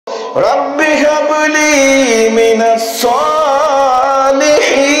রাব্বি হাবলি মিনাস সালিহিন।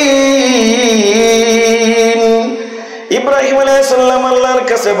 ইব্রাহিম আলাইহিস সালাম আল্লাহর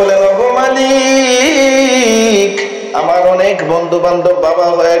কাছে বলেন, ওগো মালিক, আমার অনেক বন্ধু বান্ধব বাবা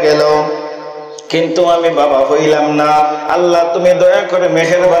হয়ে গেল, কিন্তু আমি বাবা হইলাম না। আল্লাহ তুমি দয়া করে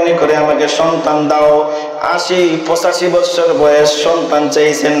মেহেরবানি করে আমাকে সন্তান দাও। ৮০-৮৫ বছর বয়স সন্তান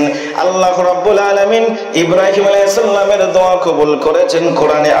চাইছেন। আল্লাহ রাব্বুল আলামিন ইব্রাহিম আলাইহিস সালামের দোয়া কবুল করেছেন।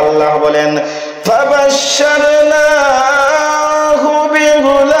 কোরআনে আল্লাহ বলেন, ফাবাশশারনাহু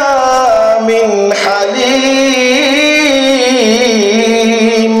বিগুলামিন হালিম।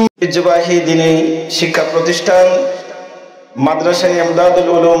 ঐতিহ্যবাহী দ্বীনি শিক্ষা প্রতিষ্ঠান মাদ্রাসা ইমদাদুল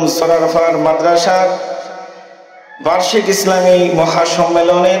উলুম সরারফার মাদ্রাসার বার্ষিক ইসলামী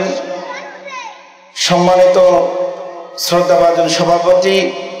মহাসম্মেলনের সম্মানিত শ্রদ্ধাভাজন সভাপতি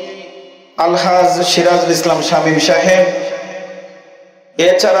আলহাজ সিরাজুল ইসলাম শামীম সাহেব,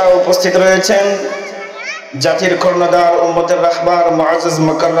 এছাড়া উপস্থিত রয়েছেন জাতির কর্ণধার উম্মতের রাহবার মুআজ্জাজ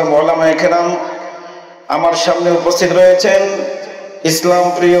মুকাররম উলামায়ে কেরাম। আমার সামনে উপস্থিত রয়েছেন ইসলাম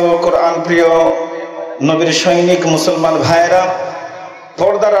প্রিয়, কোরআন প্রিয়, নবীর সৈনিক মুসলমান ভাইয়েরা,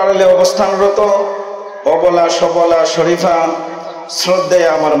 পর্দার আড়ালে অবস্থানরত অবলা সবলা শরীফা শ্রদ্ধেয়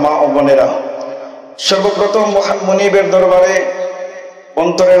আমার মা ও বোনেরা, সর্বপ্রথম মহান মুনিবের দরবারে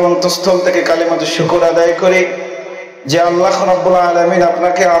অন্তরের অন্তঃস্থল থেকে কালিমাতুশ শুকর আদায় করি যে আল্লাহ রাব্বুল আলামিন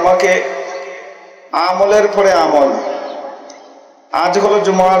আপনাকে আমাকে আমলের পরে আমল, আজ হলো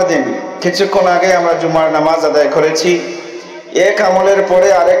জুমার দিন, কিছুক্ষণ আগে আমরা জুমার নামাজ আদায় করেছি। এক আমলের পরে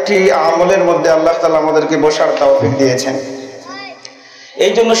আরেকটি আমলের মধ্যে আল্লাহ তাআলা আমাদেরকে বসার তৌফিক দিয়েছেন।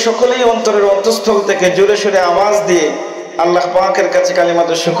 এই জন্য সকলেই অন্তরের অন্তঃস্থল থেকে জোরে সোরে আওয়াজ দিয়ে আল্লাহ পাকের কাছে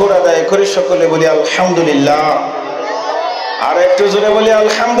কালিমাতুশ শুকর আদায় করি। সকলে বলি আলহামদুলিল্লাহ। আর একটু জোরে বলি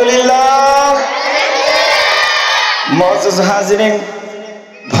আলহামদুলিল্লাহ। মুআজ্জাজ হাজিরিন,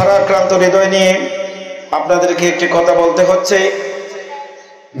 ভারাক্রান্ত হৃদয় নিয়ে আপনাদেরকে একটি কথা বলতে হচ্ছে।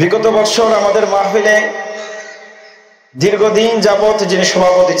 বিগত বছর আমাদের মাহফিলে দীর্ঘদিন যাবত যিনি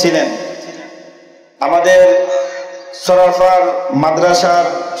সভাপতি ছিলেন, আমাদের সরারফার মাদ্রাসার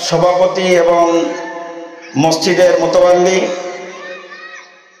সভাপতি এবং মসজিদের মুতাওয়াল্লি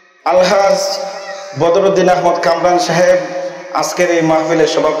আলহাজ বদরুদ্দিন আহমদ কামরান সাহেব আজকের এই মাহফিলের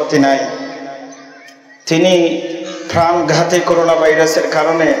সভাপতি নাই। তিনি প্রাণঘাতী করোনা ভাইরাসের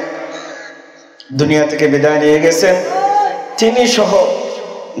কারণে দুনিয়া থেকে বিদায় নিয়ে গেছেন। তিনি সহ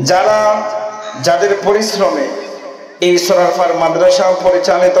যাদের পরিশ্রমে এই সরারফার মাদ্রাসা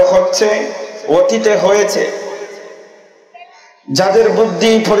পরিচালিত হচ্ছে, অতীতে হয়েছে, যাদের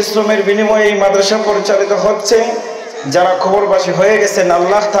বুদ্ধি পরিশ্রমের বিনিময়ে এই মাদ্রাসা পরিচালিত হচ্ছে, যারা খবরবাসী হয়ে গেছেন,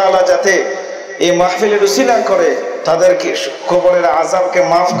 আল্লাহ তাআলা যাতে এই মাহফিলের উসিলা করে তাদেরকে কবরের আযাবকে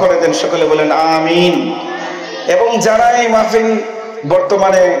মাফ করে দেন। সকলে বলেন আমিন। এবং যারা এই মাহফিল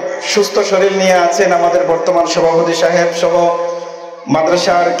বর্তমানে সুস্থ শরীর নিয়ে আছেন, আমাদের বর্তমান সভাপতি সাহেব সহ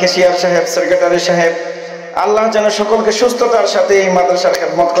মাদ্রাসার ক্যাশিয়ার সাহেব, সেক্রেটারি সাহেব, আল্লাহ যেন সকলকে সুস্থতার সাথে এই মাদ্রাসার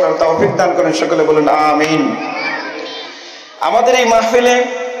খেদমত করার তৌফিক দান করেন। সকলে বলেন আমিন। আমাদের এই মাহফিলে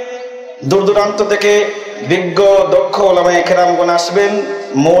দূর দূরান্ত থেকে বিজ্ঞ দক্ষ উলামায়ে কেরামগণ আসবেন।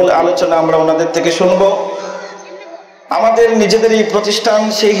 মূল আলোচনা আমরা ওনাদের থেকে শুনবো। আমাদের নিজেদের এই প্রতিষ্ঠান,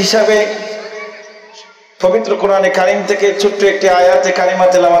 সেই হিসাবে পবিত্র কোরআনে কারিম থেকে ছোট্ট একটি আয়াতে কারিমা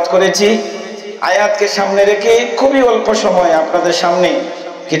তেলাওয়াত করেছি। আয়াতকে সামনে রেখে খুবই অল্প সময় আপনাদের সামনে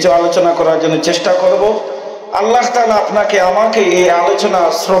কিছু আলোচনা করার জন্য চেষ্টা করব। আল্লাহ তাআলা আপনাকে আমাকে এই আলোচনা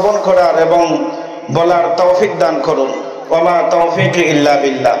শ্রবণ করার এবং বলার তৌফিক দান করুন। ওয়া মা তাওফীকি ইল্লা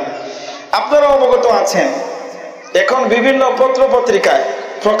বিল্লাহ। আপনারা অবগত আছেন, এখন বিভিন্ন পত্র পত্রিকায়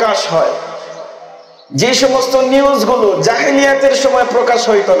প্রকাশ হয় যে সমস্ত নিউজগুলো জাহেলিয়াতের সময় প্রকাশ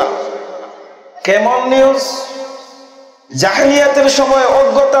হইতো না। কেমন নিউজ? জাহেলিয়াতের সময়,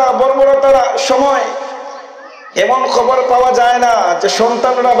 অজ্ঞতা বর্বরতার সময় এমন খবর পাওয়া যায় না যে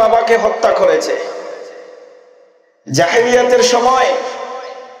সন্তানরা বাবাকে হত্যা করেছে। জাহেলিয়াতের সময়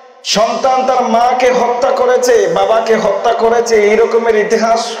সন্তান তার মাকে হত্যা করেছে, বাবাকে হত্যা করেছে, এই রকমের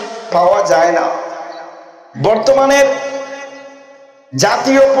ইতিহাস পাওয়া যায় না। বর্তমানের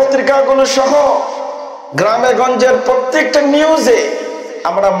জাতীয় পত্রিকাগুলো সহ গ্রামে গঞ্জের প্রত্যেকটা নিউজে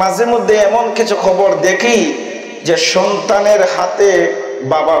আমরা মাঝে মধ্যে এমন কিছু খবর দেখি যে সন্তানের হাতে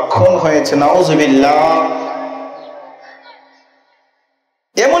বাবা খুন হয়েছে। নাউজুবিল্লাহ।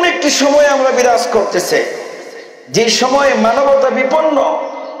 এমন একটি সময় আমরা বিরাজ করতেছে যে সময় মানবতা বিপন্ন,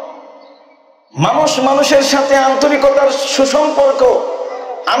 মানুষ মানুষের সাথে আন্তরিকতার সুসম্পর্ক,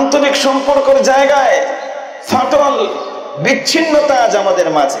 আন্তরিক সম্পর্কের জায়গায় ফাটল, বিচ্ছিন্নতা আজ আমাদের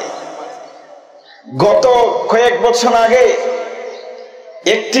মাঝে। গত কয়েক বছর আগে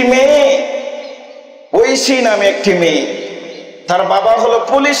একটি মেয়ে, ঐশী নামে একটি মেয়ে, তার বাবা হলো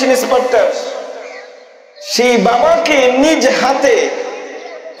পুলিশ ইন্সপেক্টর, সেই বাবাকে নিজ হাতে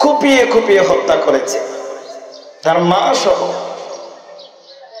কুপিয়ে কুপিয়ে হত্যা করেছে, তার মা সহ।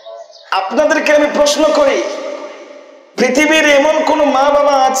 আপনাদেরকে আমি প্রশ্ন করি, পৃথিবীর এমন কোন মা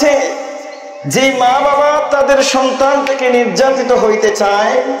বাবা আছে যে মা বাবা তাদের সন্তান থেকে নির্যাতিত হইতে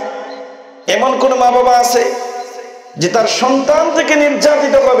চায়? এমন কোন মা বাবা আছে যে তার সন্তান থেকে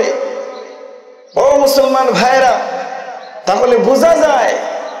নির্যাতিত হবে? ও মুসলমান ভাইরা, তাহলে বোঝা যায়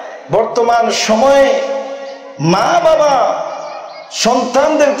বর্তমান সময়ে মা বাবা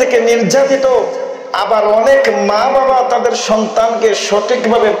সন্তানদের থেকে নির্যাতিত, আবার অনেক মা বাবা তাদের সন্তানকে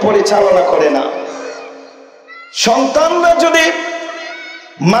সঠিকভাবে পরিচালনা করে না। সন্তানরা যদি,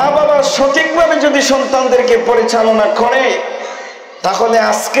 মা বাবা সঠিকভাবে যদি সন্তানদেরকে পরিচালনা করে, তাহলে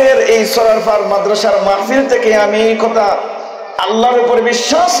আজকের এই সরারপাড় মাদ্রাসার মাহফিল থেকে আমি এই কথা আল্লাহর উপর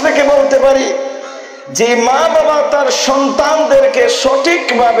বিশ্বাস রেখে বলতে পারি যে মা বাবা তার সন্তানদেরকে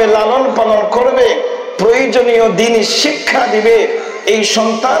সঠিকভাবে লালন পালন করবে, প্রয়োজনীয় দ্বীনি শিক্ষা দিবে, এই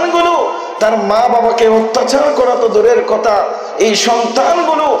সন্তানগুলো তার মা বাবাকে অত্যাচার করা তো দূরের কথা, এই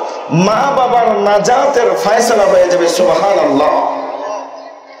সন্তানগুলো মা বাবার নাজাতের ফয়সালা হয়ে যাবে। সুবহানাল্লাহ।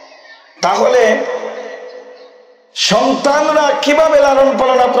 তাহলে সন্তানরা কিভাবে লালন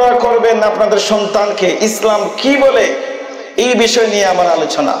পালন আপনারা করবেন আপনাদের সন্তানকে, ইসলাম কি বলে, এই বিষয় নিয়ে আমার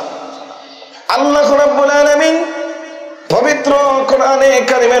আলোচনা। আল্লাহ রাব্বুল আলামিন পবিত্র কোরআনে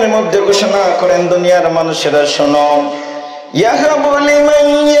কারীমের মধ্যে ঘোষণা করেন, দুনিয়ার মানুষেরা শোনো, ইয়াহাবু লিমান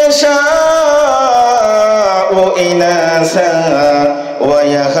ইয়াশাউ ইনাসা ওয়া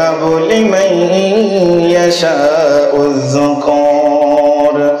ইয়াহাবু লিমান ইয়াশাউ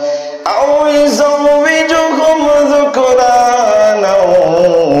যুকুর আও ইউযাওবিজুহুম যুকরানা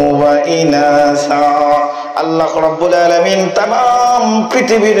ওয়া ইনাসা। আল্লাহ রাব্বুল আলামিন तमाम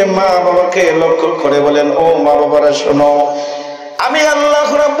পৃথিবীর মা বাবাকে লক্ষ্য করে বলেন, ও মা বাবারা শোনো, আমি আল্লাহ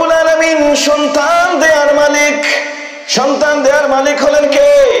রাব্বুল আলামিন সন্তান দেওয়ার মালিক। সন্তান দেওয়ার মালিক হলেন কে?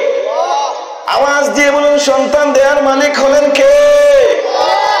 আওয়াজ দিয়ে বলুন, সন্তান দেওয়ার মালিক হলেন কে?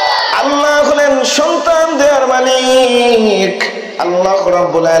 আল্লাহ হলেন সন্তান দেওয়ার মালিক। আল্লাহ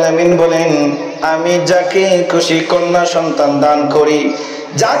রাব্বুল আলামিন বলেন, আমি যাকে খুশি কন্যা সন্তান দান করি,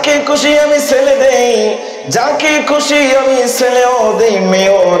 যাকে খুশি আমি ছেলে দেই, যাকে খুশি আমি ছেলেও দেই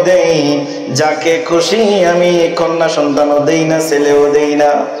মেয়েও দেই, যাকে খুশি আমি কন্যা সন্তানও দেই না ছেলেও দেই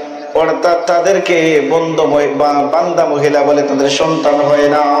না। অর্থাৎ তাদেরকে বান্দা মহিলা বলে তাদের সন্তান হয়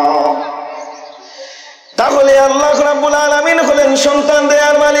না। তাহলে আল্লাহ রাব্বুল আলামিন হলেন সন্তান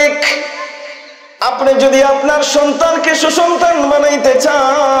দেওয়ার মালিক। আপনি যদি আপনার সন্তানকে সুসন্তান বানাইতে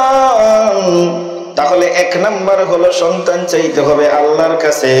চান, তাহলে এক নাম্বার হলো সন্তান চাইতে হবে আল্লাহর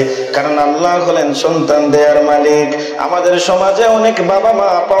কাছে, কারণ আল্লাহ হলেন সন্তান দেওয়ার মালিক। আমাদের সমাজে অনেক বাবা মা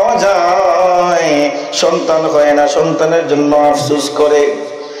পাওয়া যায় সন্তান হয় না, সন্তানের জন্য আফসোস করে।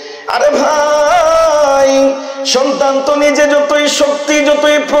 আরে ভাই, সন্তান তো নিজে যতই শক্তি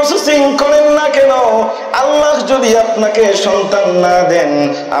যতই প্রসেসিং করেন না কেন, আল্লাহ যদি আপনাকে সন্তান না দেন,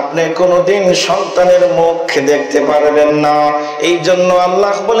 আপনি কোনোদিন সন্তানের মুখ দেখতে পারবেন না। এই জন্য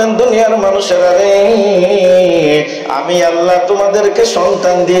আল্লাহ বলেন, দুনিয়ার মানুষেরা রে, আমি আল্লাহ তোমাদেরকে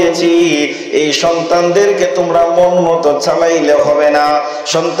সন্তান দিয়েছি, এই সন্তানদেরকে তোমরা মন মতো চালাইলে হবে না।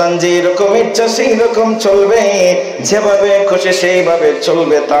 সন্তান যেই রকম ইচ্ছা সেই রকম চলবে, যেভাবে খুশি সেইভাবে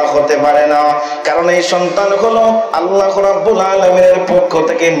চলবে, তা হতে পারে না। কারণ এই সন্তান হলো আল্লাহ রাব্বুল আলামিনের পক্ষ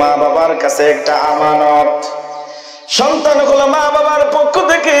থেকে মা বাবার কাছে একটা আমানত। সন্তান হলো মা বাবার পক্ষ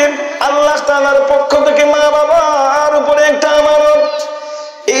থেকে, আল্লাহ তাআলার পক্ষ থেকে মা বাবার উপরে একটা আমানত।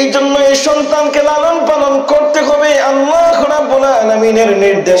 এই জন্য এই সন্তানকে লালন পালন করতে হবে আল্লাহ রাব্বুল আলামিনের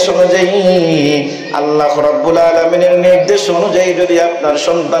নির্দেশ অনুযায়ী। আল্লাহ রাব্বুল আলামিনের নির্দেশ অনুযায়ী যদি আপনার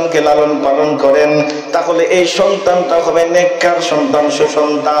সন্তানকে লালন পালন করেন, তাহলে এই সন্তানটা হবে নেককার সন্তান,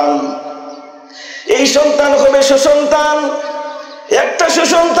 সুসন্তান। এই সন্তান হবে সুসন্তান। একটা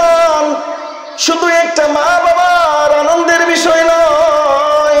সুসন্তান শুধু একটা মা বাবার আনন্দের বিষয়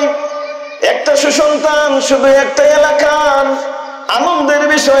নয়, একটা সুসন্তান শুধু একটা এলাকার আনন্দের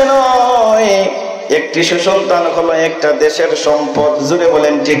বিষয় নয়, একটি সুসন্তান হলো একটা দেশের সম্পদ। জুড়ে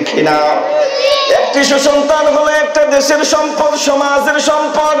বলেন ঠিক কিনা? একটি সুসন্তান হলো একটা দেশের সম্পদ, সমাজের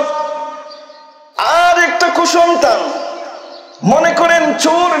সম্পদ। আর একটা কুসন্তান, মনে করেন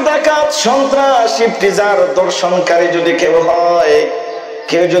চোর ডাকাত সন্ত্রাস ইফতিজার দর্শনকারী যদি কেউ হয়,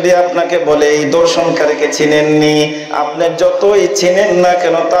 কেউ যদি আপনাকে বলে এই দর্শনকারীকে চিনেননি, আপনি যতই চিনেন না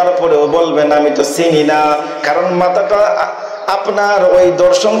কেন তারপরেও বলবেন আমি তো চিনি না, কারণ মাথাটা আপনার ওই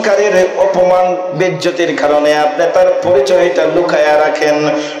দর্শনকারীর অপমান বেজ্জতির কারণে আপনি তার পরিচয়টা লুকায়া রাখেন।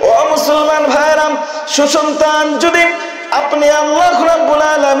 ও মুসলমান ভাইরা, সুসন্তান যদি আপনি আল্লাহ রাব্বুল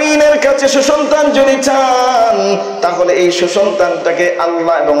আলামিনের কাছে সুসন্তান যদি চান, তাহলে এই সুসন্তানটাকে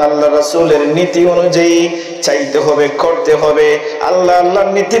আল্লাহ এবং আল্লাহ রাসূলের নীতি অনুযায়ী চাইতে হবে, করতে হবে। আল্লাহর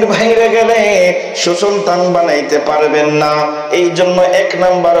নীতির বাইরে গেলে সুসন্তান বানাইতে পারবেন না। এই জন্য 1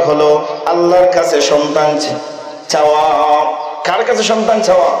 নাম্বার হলো আল্লাহর কাছে সন্তান চাওয়া। কার কাছে সন্তান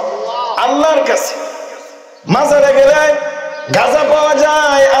চাওয়া? আল্লাহর কাছে। মাজারে গেলে গাঁজা পাওয়া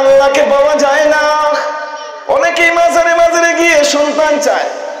যায়, আল্লাহকে পাওয়া যায় না। অনেকেই মাজারে মাজারে গিয়ে সন্তান চায়,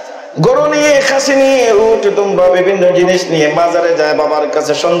 গরু নিয়ে, খাসি নিয়ে, উট দুম্বা বিভিন্ন জিনিস নিয়ে মাজারে যায় বাবার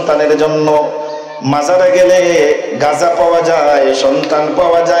কাছে সন্তানের জন্য। মাজারে গেলে গাঁজা পাওয়া যায়, সন্তান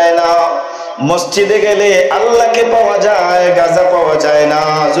পাওয়া যায় না। মসজিদে গেলে আল্লাহকে পাওয়া যায়, গাঁজা পাওয়া যায় না।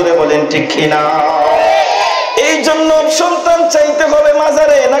 জোরে বলেন ঠিক কিনা? এই জন্য সন্তান চাইতে হবে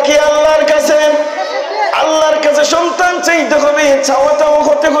মাজারে নাকি আল্লাহর কাছে? আল্লাহর কাছে সন্তান চাইতে হবে। চাওয়াটাও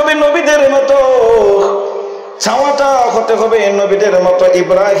হতে হবে নবীদের মতো, চাওয়াটা হতে হবে নবীদের মতো।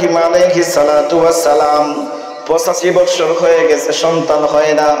 ইব্রাহিম আলাইহিস সালাতু ওয়াস সালাম 85 বছর হয়ে গেছে, সন্তান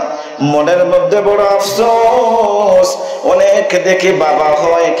হয় না। মনের মধ্যে বড় আফসোস, অনেক দেখি বাবা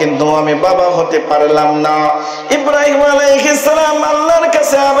হয় কিন্তু আমি বাবা হতে পারলাম না। ইব্রাহিম আলাইহিস সালাম আল্লাহর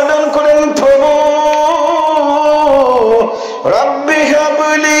কাছে আবেদন করেন, প্রভু রাব্বি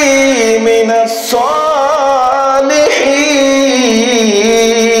হাবলি মিনাস সালিহিন।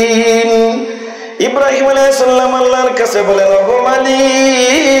 ইব্রাহিম আলাইহিস সালাম আল্লাহর কাছে বলেন, ওগো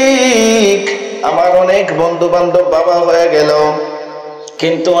মালিক, আমার অনেক বন্ধু বান্ধব বাবা হয়ে গেল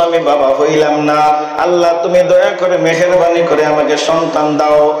কিন্তু আমি বাবা হইলাম না। আল্লাহ তুমি দয়া করে মেহেরবানি করে আমাকে সন্তান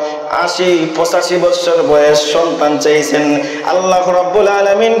দাও। 80-85 বছর বয়স, সন্তান চাইছেন। আল্লাহ রাব্বুল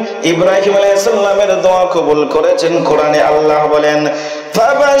আলামিন ইব্রাহিম আলাইহিস সালামের দোয়া কবুল করেছেন। কোরআনে আল্লাহ বলেন,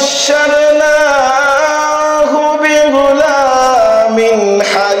 ফাবাশশারনাহু বিগুলামিন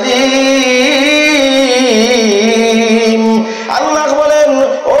হালিম। আল্লাহ বলেন,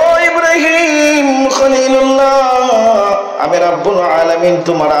 ও ইব্রাহিম খলিলুল্লাহ, আমি রাব্বুল আলামিন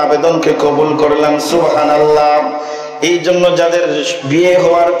তোমার আবেদনকে কবুল করলাম। সুবহানাল্লাহ। এই জন্য যাদের বিয়ে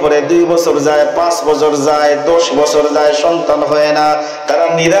হওয়ার পরে 2 বছর যায়, 5 বছর যায়, 10 বছর যায়, সন্তান হয় না, তারা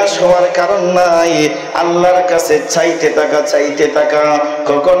নিরাশ হওয়ার কারণ নাই। আল্লাহর কাছে চাইতে থাকা,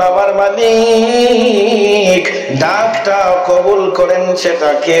 কখন আমার মালিক ডাকটা কবুল করেন সেটা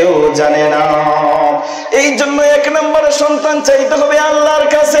কেউ জানে না। এই জন্য 1 নম্বরে সন্তান চাইতে হবে আল্লাহর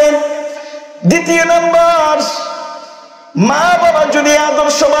কাছে। 2 নম্বর, মা বাবা যদি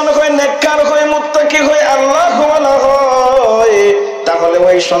আদর্শবান হয়, নেককার হয়, মুত্তাকি হয়, আল্লাহওয়ালা হয়, তাহলে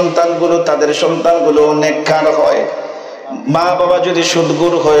ওই সন্তানগুলো, তাদের সন্তানগুলো নেককার হয়। মা বাবা যদি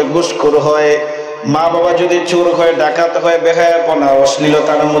সুদগুর হয়, ঘুষখোর হয়, মা বাবা যদি চোর হয়, ডাকাত হয়, বেহায়াপনা,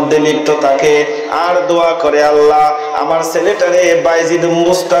 অশ্লীলতার মধ্যে লিপ্ত থাকে, আর দোয়া করে, আল্লাহ আমার ছেলেটারে বাইজিদ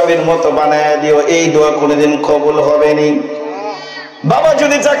মুস্তাফির মতো বানায় দিও, এই দোয়া কোনোদিন কবুল হবে না। বাবা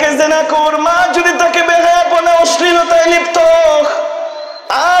যদি তাকে জিনাখোর, মা যদি তাকে বেহায়াপনা, অশ্লীলতায় লিপ্ত,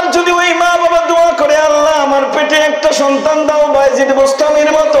 আর যদি ওই মা বাবা দোয়া করে, আল্লাহ আমার পেটে একটা সন্তান দাও বাইজিদ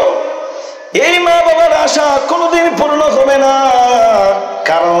মুস্তাফির মতো, এই মা বাবার আশা কোনোদিন পূর্ণ হবে না।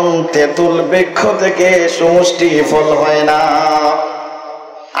 কারণ তেঁতুল বৃক্ষ থেকে সমষ্টি ফল হয় না।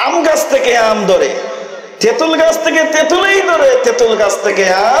 আম গাছ থেকে আম ধরে, তেঁতুল গাছ থেকে তেঁতুলই ধরে, তেঁতুল গাছ থেকে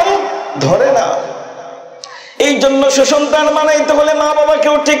আম ধরে না। এই জন্য সুসন্তান বানাইতে হলে মা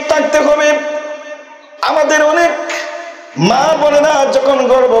বাবাকেও ঠিক থাকতে হবে। আমাদের অনেক মা বোনেরা যখন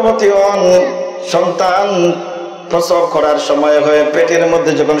গর্ভবতী হন, সন্তান প্রসব করার সময় হয়ে, পেটের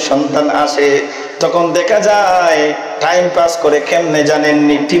মধ্যে যখন সন্তান আসে, তখন দেখা যায় টাইম পাস করে কেমনে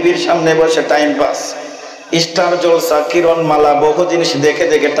জানেননি, টিভির সামনে বসে টাইম পাস, স্টার জলসা, কিরণমালা, বহু জিনিস দেখে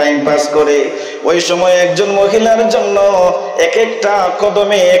দেখে টাইম পাস করে। ওই সময় একজন মহিলার জন্য এক একটা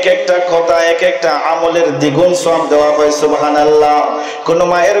কদমে, এক একটা কথা, এক একটা আমলের দ্বিগুণ সওয়াব দেওয়া হয়। সুবহানাল্লাহ। কোন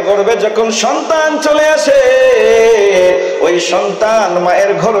মায়ের গর্ভে যখন সন্তান চলে আসে, ওই সন্তান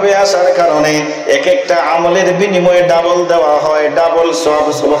মায়ের গর্ভে আসার কারণে এক একটা আমলের বিনিময়ে ডাবল দেওয়া হয়, ডাবল সওয়াব।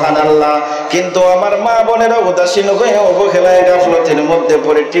 সুবহানাল্লাহ। কিন্তু আমার মা বোনেরা উদাসীন হয়ে, অবহেলায়, গাফলতের মধ্যে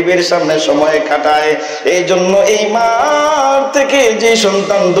পড়ে টিভির সামনে সময় কাটায়। এই জন্য এই মার থেকে যে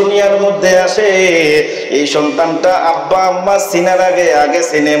সন্তান দুনিয়ার মধ্যে আসে, এই সন্তানটা আব্বা আম্মা চিনার আগে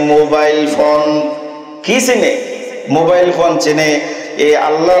চিনে মোবাইল ফোন। কি চিনে? মোবাইল ফোন চিনে। এই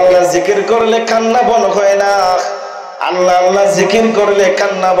আল্লাহ আল্লাহ জিকির করলে কান্না বন্ধ হয় না, আল্লাহ আল্লাহ জিকির করলে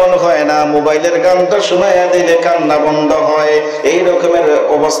কান্না বন্ধ হয় না, মোবাইলের গানটা শোনাইয়া দিলে কান্না বন্ধ হয়। এই রকমের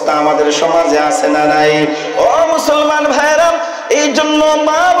অবস্থা আমাদের সমাজে আছে না নাই? ও মুসলমান ভাইরা, এই জন্য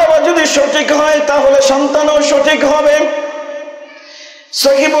মা বাবা যদি সঠিক হয়, তাহলে সন্তানও সঠিক হবে।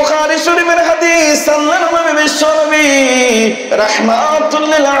 সহিহ বুখারী শরীফের হাদিস, আল্লাহর নবী বিশ্বনবী রাহমাতুল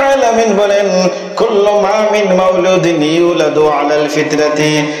লিল আলামিন বলেন, কুল্লু মা মিন মাউলুদিন ইউলাদু আলাল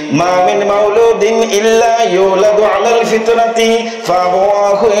ফিতরাতি মা মিন মাউলুদিন ইল্লা ইউলাদু আলাল ফিতরাতি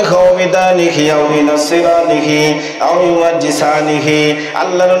ফাআবওয়াহু ইয়াউমিদানিহি আও ইউনাসসিরানিহি আও ইউমাজ্জিসানিহি।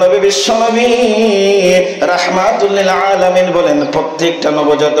 আল্লাহর নবী বিশ্বনবী রাহমাতুল লিল আলামিন বলেন, প্রত্যেকটা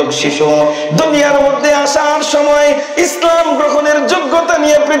নবজাতক শিশু দুনিয়ার মধ্যে আসার সময় ইসলাম গ্রহণের যোগ্যতা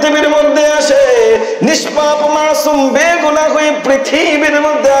নিয়ে পৃথিবীর মধ্যে আসে, নিষ্পাপ মাসুম বেগুনাহ হয়ে পৃথিবীর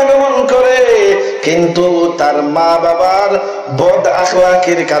মধ্যে আগমন করে। কিন্তু তার মা বাবার বদ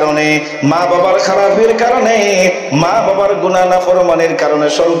আখলাকের কারণে, মা বাবার খারাপের কারণে, মা বাবার গুনাহ নাফরমানির কারণে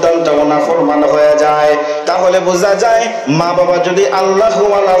সন্তানটাও নাফরমান হয়ে যায়। তাহলে বোঝা যায় মা বাবা যদি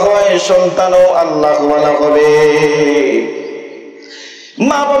আল্লাহওয়ালা হয়, সন্তানও আল্লাহওয়ালা হবে।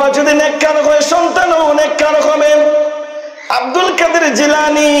 মা বাবা যদি নেককার হয়, সন্তানও নেককার হবে। আব্দুল কাদের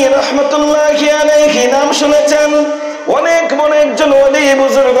জিলানী রাহমাতুল্লাহি আলাইহি নাম শুনেছেন? অনেক বড় একজন ওলি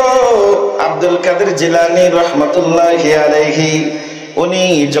বুজুর্গ আব্দুল কাদের জিলানী রাহমাতুল্লাহি আলাইহি। উনি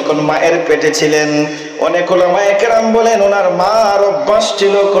যখন মায়ের পেটে ছিলেন, অনেক উলামায়ে কেরাম বলেন ওনার মার অভ্যাস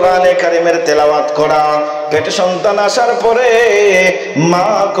ছিল কোরআনে কারিমের তেলাওয়াত করা। পেটে সন্তান আসার পরে মা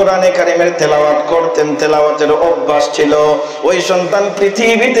কোরআনে কারিমের তেলাওয়াত করতেন, তেলাওয়াতের অভ্যাস ছিল। ওই সন্তান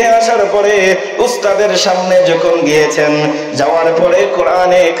পৃথিবীতে আসার পরে উস্তাদের সামনে যখন গিয়েছেন, যাওয়ার পরে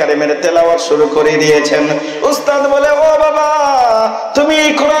কোরআনে কারিমের তেলাওয়াত শুরু করে দিয়েছেন। উস্তাদ বলে, ও বাবা, তুমি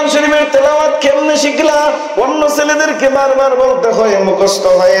কোরআন শরীফের তেলাওয়াত কেমনে শিখলা? অন্য ছেলেদেরকে বারবার বলতে হয়, মুখস্থ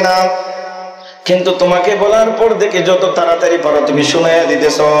হয় না, কিন্তু তোমাকে বলার পর দেখে যত তাড়াতাড়ি পারো তুমি শুনাইয়া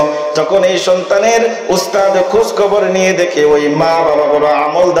দিতেছ। তখন এই সন্তানের উস্তাদ খোঁজ খবর নিয়ে দেখে ওই মা বাবা বড়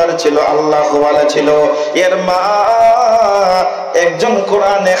আমলদার ছিল, আল্লাহওয়ালা ছিল। এর মা একজন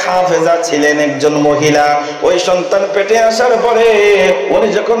কোরআনে হাফেজা ছিলেন, একজন মহিলা। ওই সন্তান পেটে আসার পরে উনি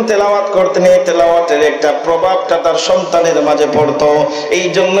যখন তেলাওয়াত করতেন, এই তেলাওয়াতের একটা প্রভাবটা তার সন্তানের মাঝে পড়তো। এই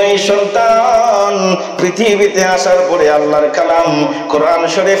জন্য এই সন্তান পৃথিবীতে আসার পরে আল্লাহর কালাম কোরআন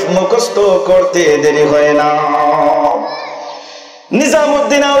শরীফ মুখস্থ করতে দেরি হয় না।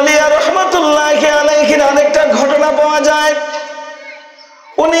 নিজামউদ্দিন আউলিয়া রাহমাতুল্লাহি আলাইহির আরেকটা ঘটনা পাওয়া যায়।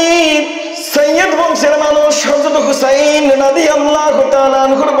 উনি সৈয়দ বংশের মানুষ, হযরত হুসাইন রাদিয়াল্লাহু তাআলা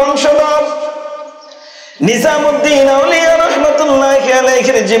আনহুর বংশধর। নিজামউদ্দিন আউলিয়া রাহমাতুল্লাহি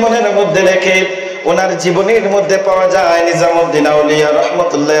আলাইহির জীবনের মধ্যে রেখে, ওনার জীবনের মধ্যে পাওয়া যায়, নিজামউদ্দিন আউলিয়া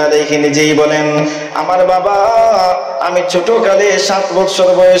রাহমাতুল্লাহি আলাইহি নিজেই বলেন, আমার বাবা, আমি ছোটকালে 7 বছর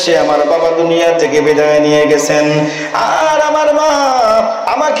বয়সে আমার বাবা দুনিয়া থেকে বিদায় নিয়ে গেছেন। আর আমার মা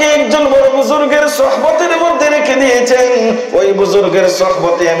আমাকে একজন বড় বুজুর্গের সোহবতের মধ্যে রেখে দিয়েছেন। ওই বুজুর্গের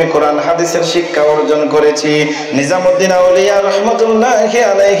সোহবতে আমি কোরআন হাদিসের শিক্ষা অর্জন করেছি। নিজামউদ্দিন আউলিয়া রাহমাতুল্লাহি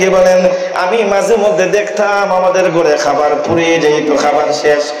আলাইহি বলেন, আমি মাঝে মধ্যে দেখতাম আমাদের ঘরে খাবার পুড়িয়ে যেত, খাবার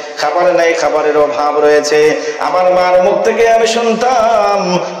শেষ, খাবার নাই, খাবারের অভাব রয়েছে। আমার মার মুখ থেকে আমি শুনতাম,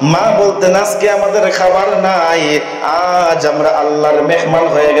 মা বলতেন, আজকে আমাদের খাবার নাই, আজ আমরা আল্লাহর মেহমান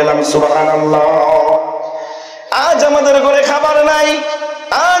হয়ে গেলাম, সুবহানাল্লাহ। আজ আমাদের ঘরে খাবার নাই,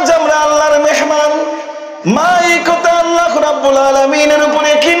 আজ আমরা আল্লাহর মেহমান। মা এই কথা আল্লাহ রাব্বুল আলামিনের উপরে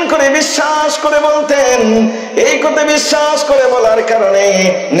ইয়াকিন করে বিশ্বাস করে বলতেন। এই কথা বিশ্বাস করে বলার কারণে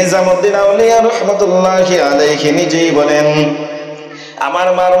নিজামউদ্দিন আউলিয়া রাহমাতুল্লাহি আলাইহি নিজেই বলেন, আমার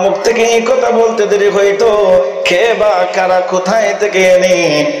মার মুখ থেকে এই কথা বলতে দেরি হইতো, কে বা কারা কোথায় থেকে এনে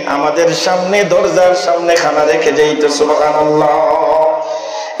আমাদের সামনে দরজার সামনে খানা রেখে যাইতো, সুবহানাল্লাহ।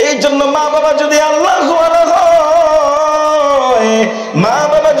 এই জন্য মা বাবা যদি আল্লাহওয়ালা হয়, মা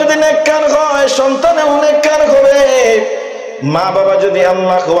বাবা যদি নেককার হয়, সন্তানও নেককার হবে। মা বাবা যদি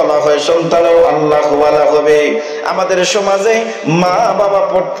আল্লাহওয়ালা হয়, সন্তানও আল্লাহওয়ালা হবে। আমাদের সমাজে মা বাবা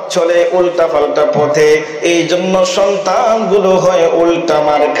চলে উল্টা পাল্টা পথে, এই জন্য সন্তানগুলো হয় উল্টা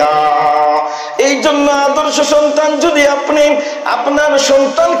মার্কা। এই জন্য আদর্শ সন্তান যদি আপনি আপনার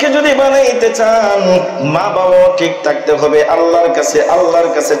সন্তানকে যদি বানাইতে চান, মা বাবা ঠিক থাকতে হবে, আল্লাহর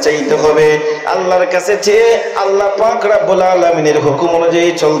কাছে চাইতে হবে, আল্লাহর কাছে চেয়ে আল্লাহ পাক রব্বুল আলামিনের হুকুম অনুযায়ী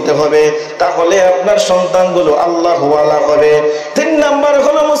চলতে হবে। তাহলে আপনার সন্তানগুলো আল্লাহওয়ালা হবে। 3 নাম্বার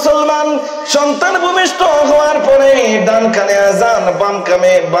হলো মুসলমান। সন্তান ভূমিষ্ঠ হওয়ার পরে ডান কানে আযান, বাম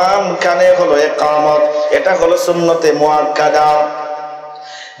কানে হলো ইকামত। এটা হলো সুন্নতে মুআক্কাদা।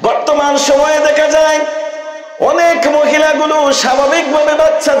 বর্তমান সময়ে দেখা যায় অনেক মহিলাগুলো স্বাভাবিকভাবে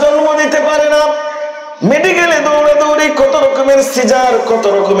বাচ্চা জন্ম দিতে পারে না। মেডিকেলে দৌড়াদৌড়ি, কত রকমের সিজার, কত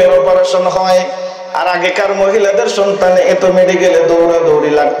রকমের অপারেশন হয়। আর আগেকার মহিলাদের সন্তানে এত মেডিকেলে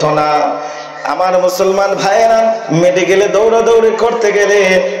দৌড়াদৌড়ি লাগতো না। আমার মুসলমান ভাইয়েরা, মেডিকেলে দৌড়াদৌড়ি করতে গেলে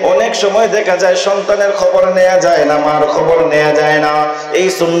অনেক সময় দেখা যায় সন্তানের খবর নেওয়া যায় না, মার খবর নেওয়া যায় না। এই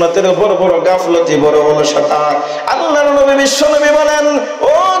সুন্নতের উপর বড় গাফলতি, বড় অলসতা। আল্লাহর নবী বিশ্বনবী বলেন,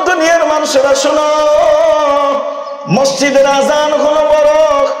 ও দুনিয়ার মানুষেরা শোনো, মসজিদের আযান হলো বড়,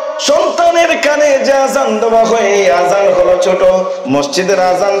 সন্তানের কানে যে আজান দেওয়া হয় এই আজান হলো ছোট। মসজিদের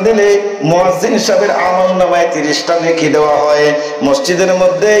আজান দিলে মুয়াজ্জিন সাহেবের আমলনামায় 30টা নেকি দেওয়া হয়। মসজিদের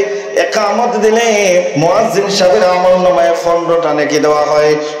মধ্যে ইকামত দিলে মুয়াজ্জিন সাহেবের আমলনামায় 15টা নেকি দেওয়া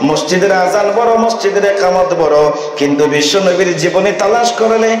হয়। মসজিদের আজান বড়, মসজিদের ইকামত বড়, কিন্তু বিশ্বনবীর জীবনী তালাশ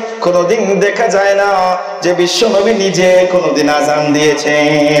করলে কোনোদিন দেখা যায় না যে বিশ্বনবী নিজে কোনোদিন আজান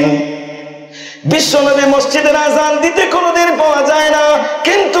দিয়েছেন। বিশ্বনবী মসজিদের আজান দিতে কোনোদিন পাওয়া যায় না,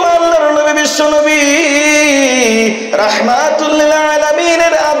 কিন্তু আল্লাহর নবী বিশ্বনবী রাহমাতুল লিল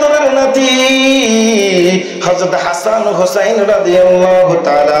আলামিনের আদরের নাতি হযরত হাসান হুসাইন রাদিয়াল্লাহু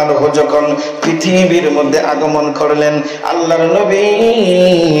তাআলা আনহু যখন পৃথিবীর মধ্যে আগমন করলেন, আল্লাহর নবী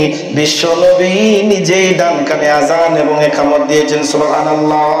বিশ্বনবী নিজেই ডান কানে আজান এবং ইকামত দিয়েছেন।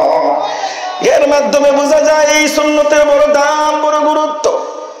 সুবহানাল্লাহ। এর মাধ্যমে বোঝা যায় এই সুন্নতের বড় দাম, বড় গুরুত্ব।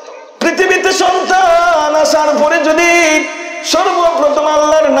 পৃথিবীতে সন্তান আসার পরে যদি সর্বপ্রথম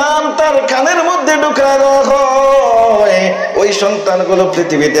আল্লাহর নাম তার কানের মধ্যে ঢুকায় দেওয়া হয়, ওই সন্তানগুলো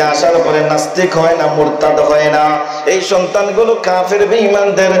পৃথিবীতে আসার পরে নাস্তিক হয় না, মুরতাদ হয় না। এই সন্তানগুলো কাফের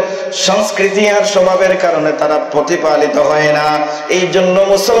বেঈমানদের সংস্কৃতি আর স্বভাবের কারণে তারা প্রতিপালিত হয় না। এই জন্য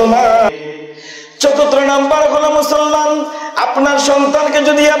মুসলমান ৪র্থ নাম্বার হলো মুসলমান, আপনার সন্তানকে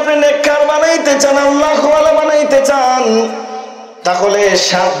যদি আপনি নেককার বানাইতে চান, আল্লাহওয়ালা বানাইতে চান, তাহলে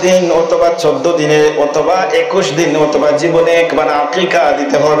 7 দিন অথবা 14 দিনের অথবা 21 দিন অথবা জীবনে একবার আকিকা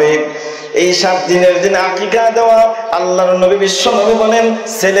দিতে হবে। এই 7 দিনের দিন আকিকা দেওয়া, আল্লাহর নবী বিশ্বনবী বলেন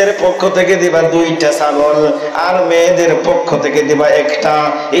ছেলের পক্ষ থেকে দিবা 2টা ছাগল আর মেয়েদের পক্ষ থেকে দিবা 1টা।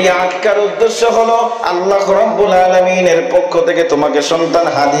 এই আকিকার উদ্দেশ্য হলো আল্লাহ রাব্বুল আলামিনের পক্ষ থেকে তোমাকে সন্তান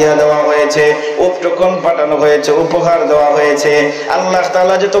হাদিয়া দেওয়া হয়েছে, উপটকন পাঠানো হয়েছে, উপহার দেওয়া হয়েছে। আল্লাহ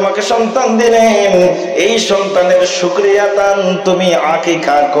তাআলা যে তোমাকে সন্তান দিলেন, এই সন্তানের শুকরিয়া দান তুমি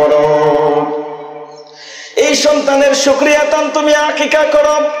আকিকা করো। এই সন্তানের শুকরিয়া দান তুমি আকিকা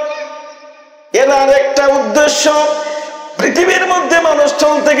করো। এর আরেকটা উদ্দেশ্য, পৃথিবীর মধ্যে মানুষ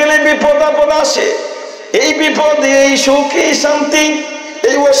চলতে গেলে বিপদ আপদ আসে। এই বিপদ, এই সুখ, এই শান্তি,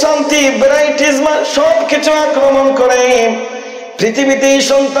 এই অশান্তি, ভ্যারাইটিস সবকিছু আক্রমণ করে। পৃথিবীতে এই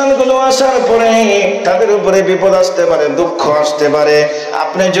সন্তানগুলো আসার পরে তাদের উপরে বিপদ আসতে পারে, দুঃখ আসতে পারে।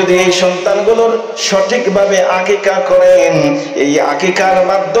 আপনি যদি এই সন্তানগুলোর সঠিকভাবে আকিকা করেন, এই আকিকার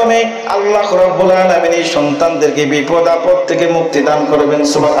মাধ্যমে আল্লাহ রাব্বুল আলামিন এই সন্তানদেরকে বিপদ আপদ থেকে মুক্তি দান করবেন।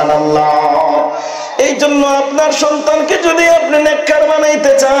 সুবহানাল্লাহ। এই জন্য আপনার সন্তানকে যদি আপনি নেককার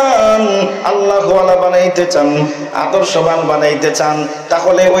বানাইতে চান, আল্লাহওয়ালা বানাইতে চান, আদর্শবান বানাইতে চান,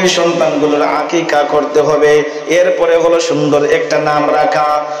 তাহলে ওই সন্তানগুলোর আকিকা করতে হবে। এরপরে হলো সুন্দর একটা নাম রাখা।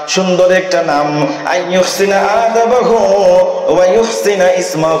 সুন্দর একটা নাম, আইয়ুহসিনা আদাবাহু ওয়া ইউহসিনা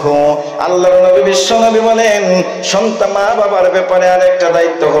ইসমাহু। আল্লাহর নবী বিশ্বনবী বলেন সন্তান মা বাবার ব্যাপারে আরেকটা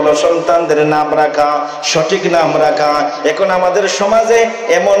দায়িত্ব হলো সন্তানদের নাম রাখা, সঠিক নাম রাখা। এখন আমাদের সমাজে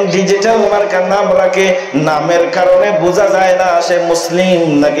এমন ডিজিটাল মার্কার নাম রাখে, নামের কারণে বোঝা যায় না সে মুসলিম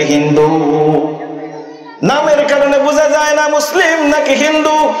নাকি হিন্দু। নামের কারণে বোঝা যায় না মুসলিম নাকি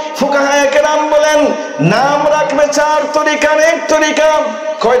হিন্দু। ফুকাহায়ে কেরাম বলেন নাম রাখবে 4 তরিকার এক তরিকা।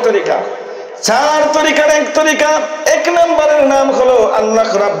 কয় তরিকা? 4 তরিকার এক তরিকা। 1 নম্বরের নাম হলো আল্লাহ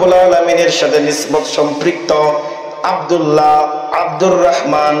রাব্বুল আলামিনের সাথে নিসবত সম্পৃক্ত, আব্দুল্লাহ, আব্দুর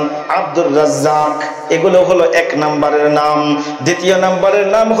রহমান, আব্দুর রাজ্জাক, এগুলো হলো 1 নম্বরের নাম। 2য় নম্বরের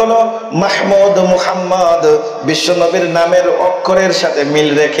নাম হলো মাহমুদ, মুহাম্মদ, বিশ্বনবীর নামের অক্ষরের সাথে মিল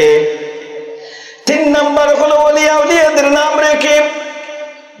রেখে। 3 নম্বর হলো ওলিয়া উলিয়াদের নাম রেখে।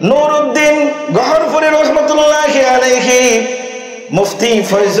 নুরউদ্দিন গহরপুরি রহমাতুল্লাহি আলাইহি, মুফতি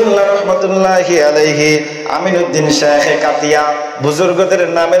ফয়জুল্লাহ রহমাতুল্লাহি আলাইহি, আমিনউদ্দিন শাহে কাতিয়া, বুজুর্গদের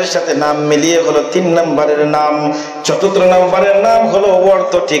নামের সাথে নাম মিলিয়ে হলো 3 নম্বরের নাম। 4র্থ নম্বরের নাম হলো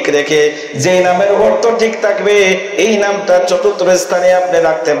অর্থ ঠিক রেখে। যে নামের অর্থ ঠিক থাকবে এই নামটা 4র্থ স্থানে আপনি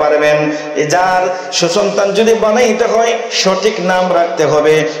রাখতে পারবেন। যার সুসন্তান যদি বানাইতে হয় সঠিক নাম রাখতে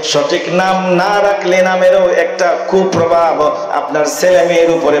হবে। সঠিক নাম না রাখলে নামেরও একটা কুপ্রভাব আপনার ছেলে মেয়ের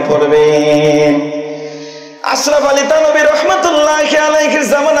উপরে পড়বে। আশরাফ আলী থানভী রহমাতুল্লাহি আলাইহির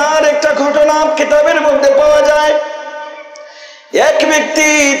জামানার একটা ঘটনা কিতাবের মধ্যে পাওয়া যায়। এক ব্যক্তি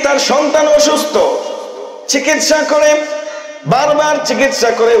তার সন্তান অসুস্থ, চিকিৎসা করে, বারবার চিকিৎসা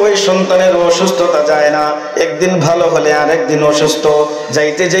করে ওই সন্তানের অসুস্থতা যায় না। একদিন ভালো হলে আরেকদিন অসুস্থ।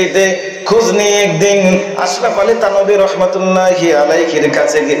 যাইতে যাইতে খোঁজ নিয়ে একদিন আশরাফ আলী থানভী রহমাতুল্লাহি আলাইহির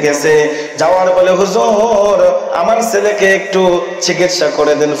কাছে গেছে। যাওয়ার বলে হুজুর আমার ছেলেকে একটু চিকিৎসা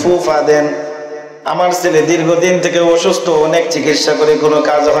করে দেন, ফুফা দেন। আমার ছেলে দীর্ঘদিন থেকে অসুস্থ, অনেক চিকিৎসা করে কোনো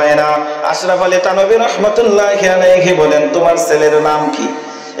কাজ হয় না। আশরাফ আলী থানভী রহমাতুল্লাহি আলাইহি বলেন তোমার ছেলের নাম কি?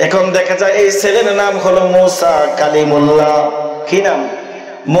 এখন দেখা যায় এই ছেলের নাম হলো মুসা কালিমুল্লাহ। কি নাম?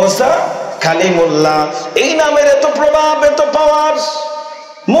 মুসা কালিমুল্লাহ। এই নামের এত প্রভাব, এত পাওয়ার।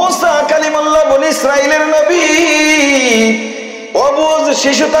 মুসা কালিমুল্লাহ বনি ইসরাইলের নবী অবুঝ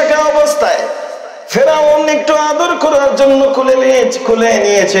শিশু থাকা অবস্থায় ফেরাউন একটু আদর করার জন্য কোলে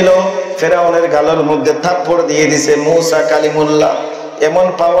নিয়েছিল। ফেরাউনের গালের মধ্যে থাপ্পড় দিয়ে দিছে মুসা কালিমুল্লাহ। এমন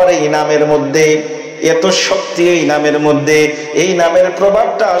পাওয়ার এই নামের মধ্যে, এত শক্তি এই নামের মধ্যে, এই নামের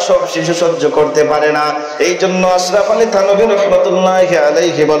প্রভাবটা সব শিশু সহ্য করতে পারে না। এই জন্য আশরাফ আলী থানভী রহমতুল্লাহি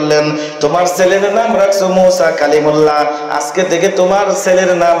আলাইহি বললেন, তোমার ছেলের নাম রাখছো মুসা কালিমুল্লাহ, আজকে থেকে তোমার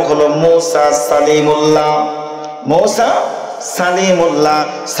ছেলের নাম হলো মুসা সালিমুল্লাহ। মুসা সালিমুল্লাহ,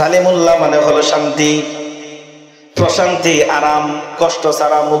 সালিমুল্লাহ মানে হলো শান্তি, প্রশান্তি, আরাম, কষ্ট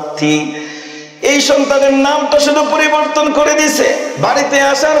ছাড়া মুক্তি। এই সন্তানের নামটা শুধু পরিবর্তন করে দিছে। বাড়িতে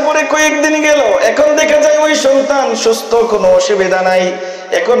আসার পরে কয়েকদিন গেল, এখন দেখা যায় ওই সন্তান সুস্থ, কোনো অসুবিধা নাই।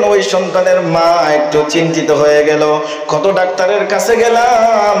 এখন ওই সন্তানের মা একটু চিন্তিত হয়ে গেল, কত ডাক্তারের কাছে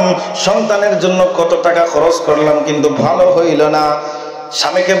গেলাম, সন্তানের জন্য কত টাকা খরচ করলাম, কিন্তু ভালো হইল না।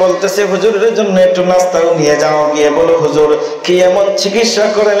 স্বামীকে বলতেছে, হুজুরের জন্য একটু নাস্তাও নিয়ে যাও, গিয়ে বলো হুজুর কি এমন চিকিৎসা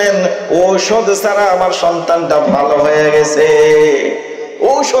করলেন, ঔষধ ছাড়া আমার সন্তানটা ভালো হয়ে গেছে,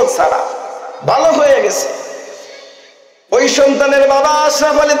 ঔষধ ছাড়া ভালো হয়ে গেছে। ওই সন্তানের বাবা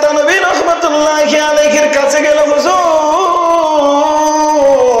আশরাফ আলী থানভী রহমতুল্লাহি আলাইহির কাছে গেল, হুজুর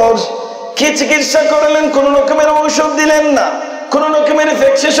কি চিকিৎসা করলেন, কোন রকমের ঔষধ দিলেন না, কোন রকমের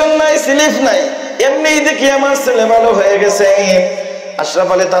ভ্যাকসিনেশন নাই, স্লিপ নাই, এমনি দেখি আমার ছেলে ভালো হয়ে গেছে। আশরাফ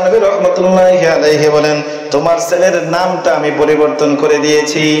আলী থানভী রহমতুল্লাহি আলাইহি বলেন, তোমার ছেলের নামটা আমি পরিবর্তন করে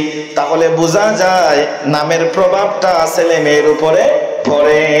দিয়েছি। তাহলে বোঝা যায় নামের প্রভাবটা ছেলে মেয়ের উপরে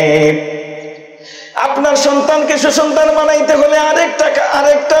পড়ে। আপনার সন্তানকে সুসন্তান বানাইতে হলে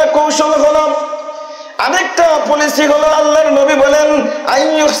আরেকটা কৌশল হলো, আরেকটা পলিসি হলো, আল্লাহর নবী বলেন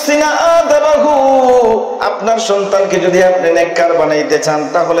আইয়ুহসিনা আদাবাহু, আপনার সন্তানকে যদি আপনি নেককার বানাইতে চান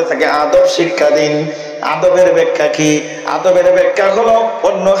তাহলে তাকে আদব শিক্ষা দিন। আদবের ব্যাখ্যা কি? আদবের ব্যাখ্যা হলো,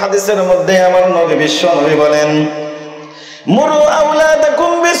 অন্য হাদিসের মধ্যে আমার নবী বিশ্ব নবী বলেন, মুরু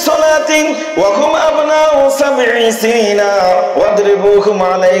আওলাদাকুম বিসসালাতিন ওয়া হুম আবনাউ সাবঈ সিনিনা ওয়াদরিবুহুম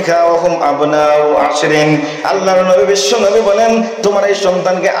আলাইহা ওয়া হুম আবনাউ আশরিন। আল্লাহর নবী বিশ্ব নবী বলেন, তোমার এই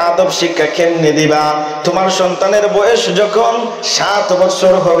সন্তানকে আদব শিক্ষা কেমনে দিবা? তোমার সন্তানের বয়স যখন 7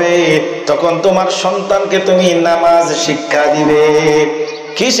 বছর হবে তখন তোমার সন্তানকে তুমি নামাজ শিক্ষা দিবে।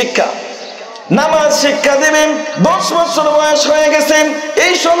 কি শিক্ষা? নামাজ শিক্ষা দিবেন। 10 বছর বয়স হয়ে গেছে,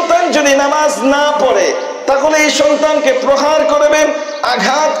 এই সন্তান যদি নামাজ না পড়ে তাহলে এই সন্তানকে প্রহার করবেন,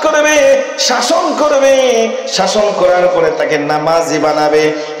 আঘাত করবে, শাসন করবে। শাসন করার পরে তাকে নামাজি বানাবে।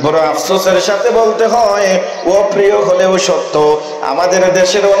 বড় আফসোসের সাথে বলতে হয়, ও প্রিয় হলেও সত্য, আমাদের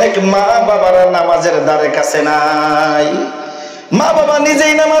দেশের অনেক মা বাবারা নামাজের দ্বারে কাছে নাই। মা বাবা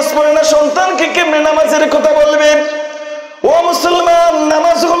নিজেই নামাজ পড়ে না, সন্তানকে কেমনে নামাজের কথা বলবে? ও মুসলমান,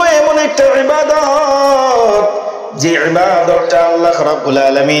 নামাজ হলো এমন একটা ইবাদত, যে ইবাদতটা আল্লাহ রাব্বুল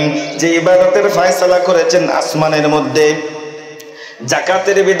আলামিন যে ইবাদতের ফয়সালা করেছেন আসমানের মধ্যে,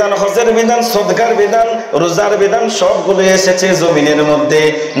 যাকাতের বিধান, হজের বিধান, সদকার বিধান, রোজার বিধান সবগুলো এসেছে জমিনের মধ্যে।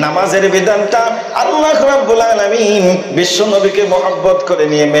 নামাজের বিধানটা আল্লাহ রাব্বুল আলামিন বিশ্ব নবীকে মহব্বত করে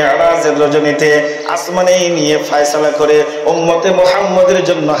নিয়ে মেরাজের রজনীতে আসমানে নিয়ে ফয়সালা করে উম্মতে মুহাম্মদের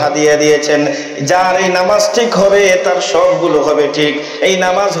জন্য হাদিয়া দিয়েছেন। যার এই নামাজ ঠিক হবে তার সবগুলো হবে ঠিক। এই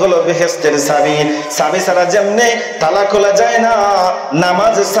নামাজ হলো বেহেশতের চাবি। চাবি ছাড়া যেমনে তালা খোলা যায় না,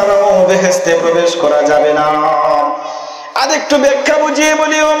 নামাজ ছাড়াও বেহেশতে প্রবেশ করা যাবে না। আরেকটু ব্যাখ্যা বুঝিয়ে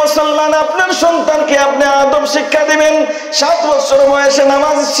বলি, ও মুসলমান, আপনার সন্তানকে আপনি আদব শিক্ষা দিবেন। 7 বছর বয়সে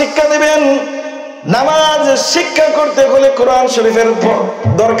নামাজ শিক্ষা দিবেন। নামাজ শিক্ষা করতে হলে কোরআন শরীফের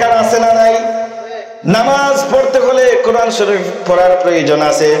দরকার আছে না নাই? নামাজ পড়তে হলে কোরআন শরীফ পড়ার প্রয়োজন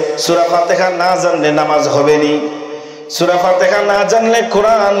আছে। সূরা ফাতিহা না জানলে নামাজ হবে না। সূরা ফাতিহা না জানলে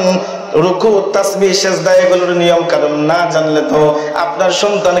কোরআন, রুকু, তাসবিহ, সিজদা এগুলোর নিয়ম কানুন না জানলে তো আপনার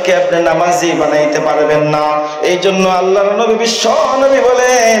সন্তানকে আপনি নামাজি বানাইতে পারবেন না। এই জন্য আল্লাহর নবী বিশ্ব নবী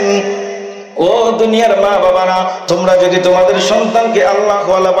বলেন, ও দুনিয়ার মা বাবারা, তোমরা যদি তোমাদের সন্তানকে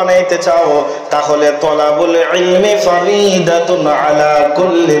আল্লাহওয়ালা বানাইতে চাও তাহলে তলাবুল ইলমি ফারিদাতুন আলা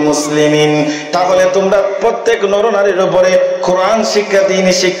কুল্লি মুসলিমিন, তাহলে তোমরা প্রত্যেক নরনারীর উপরে কোরআন শিক্ষা,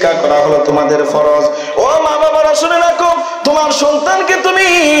 দ্বীনি শিক্ষা করা হলো তোমাদের ফরজ। ও মা বাবারা শুনে রাখো, তোমার সন্তানকে তুমি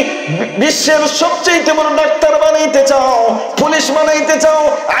বিশ্বের সবচেয়ে বড় ডাক্তার বানাইতে চাও, পুলিশ বানাইতে চাও,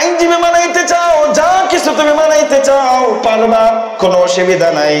 আইনজীবী বানাইতে চাও, যা কিছু তুমি বানাইতে চাও পারবা, কোনো অসুবিধা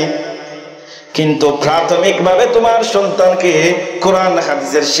নাই। কিন্তু প্রাথমিকভাবে তোমার সন্তানকে কোরআন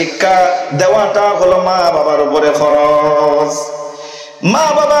হাদিসের শিক্ষা দেওয়াটা হলো মা বাবার উপরে ফরজ। মা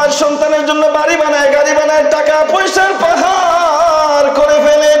বাবা সন্তানের জন্য বাড়ি বানায়, গাড়ি বানায়, টাকা পয়সার পাহাড় করে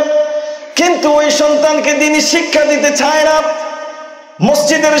ফেলে, কিন্তু ওই সন্তানকে দ্বীনি শিক্ষা দিতে চায় না।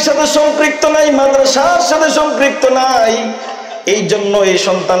 মসজিদের সাথে সম্পৃক্ত নাই, মাদ্রাসার সাথে সম্পৃক্ত নাই, এই জন্য এই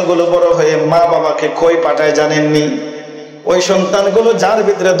সন্তানগুলো বড় হয়ে মা বাবাকে কই পাঠায় জানেননি? ওই সন্তানগুলো যার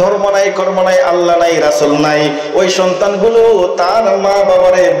ভিতরে ধর্ম নাই, কর্ম নাই, আল্লাহ নাই, রাসূল নাই, ওই সন্তানগুলো তার মা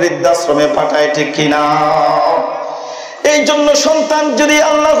বাবারে বৃদ্ধাশ্রমে পাঠায়, ঠিক কিনা? এই জন্য সন্তান যদি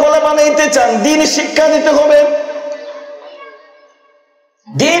আল্লাহ ওয়ালা বানাইতে চান, দ্বীন শিক্ষা দিতে হবে,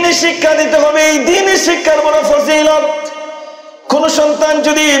 দ্বীন শিক্ষা দিতে হবে। এই দ্বীন শিক্ষার বড় ফজিলত। কোন সন্তান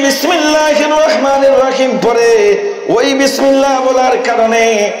যদি বিসমিল্লাহির রহমানির রহিম পড়ে, ওই বিসমিল্লাহ বলার কারণে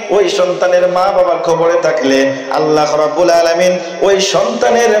ওই সন্তানের মা বাবার কবরে থাকলে আল্লাহ রাব্বুল আলামিন ওই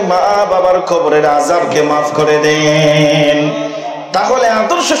সন্তানের মা বাবার কবরের আযাবকে মাফ করে দেন। তাহলে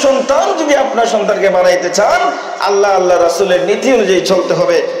আদর্শ সন্তান যদি আপনার সন্তানকে বানাইতে চান, আল্লাহ আল্লাহ রাসূলের নীতি অনুযায়ী চলতে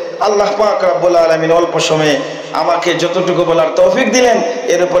হবে। আল্লাহ পাক রব্বুল আলামিন অল্প সময়ে আমাকে যতটুকু বলার তৌফিক দিলেন,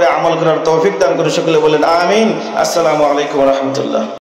 এর উপরে আমল করার তৌফিক দান করে সকলে বলেন আমিন। আসসালামু আলাইকুম ওয়া রাহমাতুল্লাহ।